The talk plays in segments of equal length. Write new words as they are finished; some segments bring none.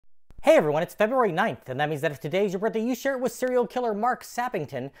Hey everyone, it's February 9th, and that means that if today is your birthday, you share it with serial killer Marc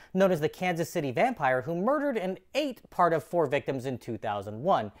Sappington, known as the Kansas City Vampire, who murdered and ate part of 4 victims in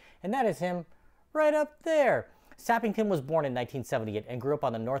 2001. And that is him right up there. Sappington was born in 1978 and grew up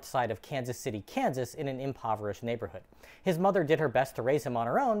on the north side of Kansas City, Kansas, in an impoverished neighborhood. His mother did her best to raise him on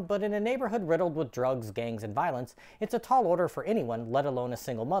her own, but in a neighborhood riddled with drugs, gangs, and violence, it's a tall order for anyone, let alone a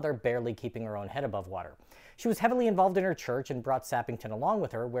single mother, barely keeping her own head above water. She was heavily involved in her church and brought Sappington along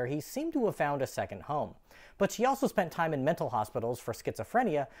with her, where he seemed to have found a second home. But she also spent time in mental hospitals for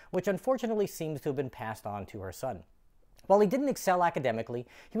schizophrenia, which unfortunately seems to have been passed on to her son. While he didn't excel academically,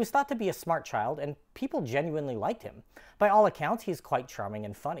 he was thought to be a smart child, and people genuinely liked him. By all accounts, he's quite charming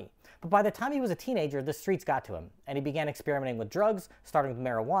and funny. But by the time he was a teenager, the streets got to him, and he began experimenting with drugs, starting with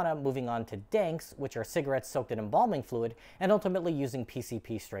marijuana, moving on to danks, which are cigarettes soaked in embalming fluid, and ultimately using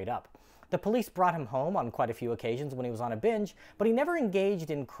PCP straight up. The police brought him home on quite a few occasions when he was on a binge, but he never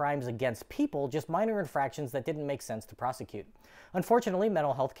engaged in crimes against people, just minor infractions that didn't make sense to prosecute. Unfortunately,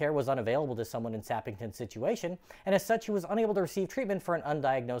 mental health care was unavailable to someone in Sappington's situation, and as such, he was unable to receive treatment for an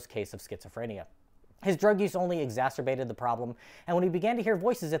undiagnosed case of schizophrenia. His drug use only exacerbated the problem, and when he began to hear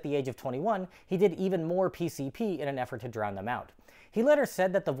voices at the age of 21, he did even more PCP in an effort to drown them out. He later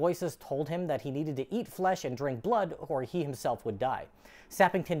said that the voices told him that he needed to eat flesh and drink blood, or he himself would die.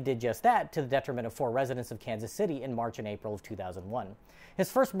 Sappington did just that, to the detriment of 4 residents of Kansas City in March and April of 2001. His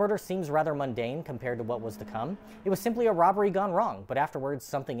first murder seems rather mundane compared to what was to come. It was simply a robbery gone wrong, but afterwards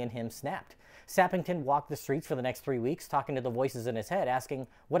something in him snapped. Sappington walked the streets for the next 3 weeks, talking to the voices in his head, asking,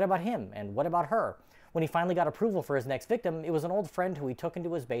 "What about him?" and "What about her?" When he finally got approval for his next victim, it was an old friend who he took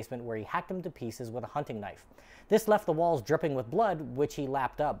into his basement, where he hacked him to pieces with a hunting knife. This left the walls dripping with blood, which he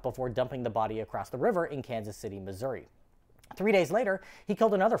lapped up before dumping the body across the river in Kansas City, Missouri. 3 days later, he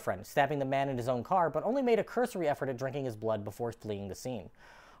killed another friend, stabbing the man in his own car, but only made a cursory effort at drinking his blood before fleeing the scene.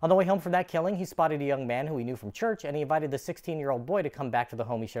 On the way home from that killing, he spotted a young man who he knew from church, and he invited the 16-year-old boy to come back to the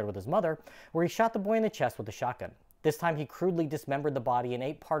home he shared with his mother, where he shot the boy in the chest with a shotgun. This time, he crudely dismembered the body and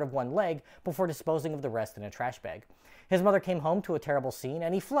ate part of one leg before disposing of the rest in a trash bag. His mother came home to a terrible scene,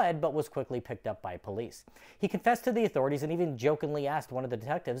 and he fled, but was quickly picked up by police. He confessed to the authorities and even jokingly asked one of the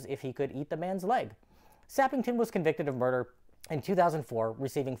detectives if he could eat the man's leg. Sappington was convicted of murder in 2004,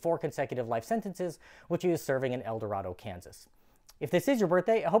 receiving 4 consecutive life sentences, which he is serving in El Dorado, Kansas. If this is your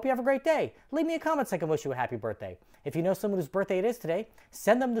birthday, I hope you have a great day. Leave me a comment so I can wish you a happy birthday. If you know someone whose birthday it is today,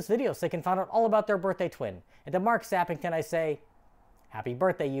 send them this video so they can find out all about their birthday twin. And to Marc Sappington, I say, happy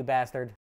birthday, you bastard.